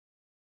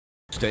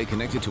Stay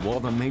connected to all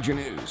the major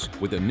news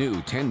with the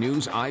new 10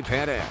 News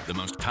iPad app, the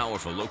most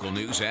powerful local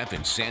news app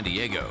in San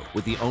Diego,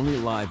 with the only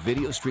live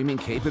video streaming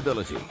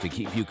capability to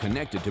keep you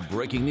connected to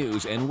breaking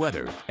news and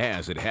weather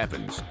as it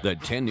happens. The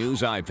 10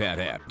 News iPad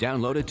app.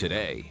 Download it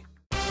today.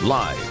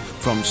 Live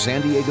from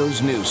San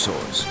Diego's news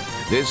source,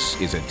 this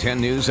is a 10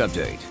 News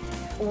update.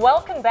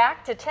 Welcome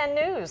back to 10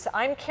 News.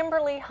 I'm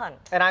Kimberly Hunt.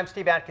 And I'm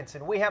Steve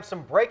Atkinson. We have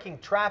some breaking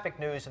traffic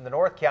news in the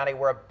North County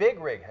where a big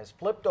rig has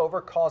flipped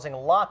over, causing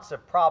lots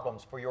of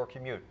problems for your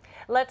commute.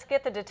 Let's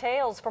get the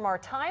details from our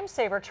time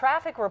saver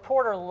traffic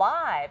reporter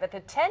live at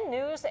the 10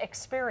 News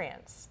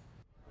Experience.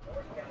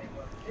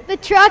 The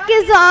truck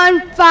is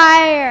on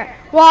fire.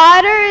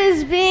 Water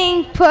is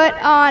being put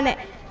on it.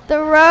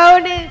 The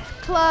road is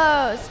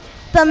closed.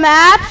 The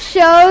map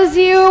shows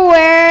you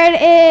where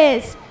it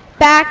is.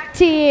 Back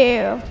to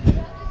you.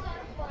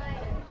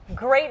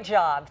 Great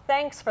job.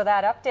 Thanks for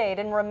that update.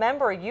 And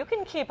remember, you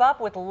can keep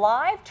up with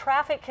live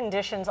traffic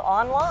conditions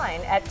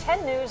online at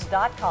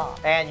 10news.com.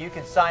 And you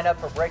can sign up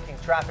for breaking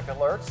traffic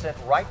alerts sent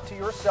right to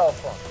your cell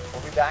phone.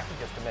 We'll be back in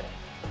just a minute.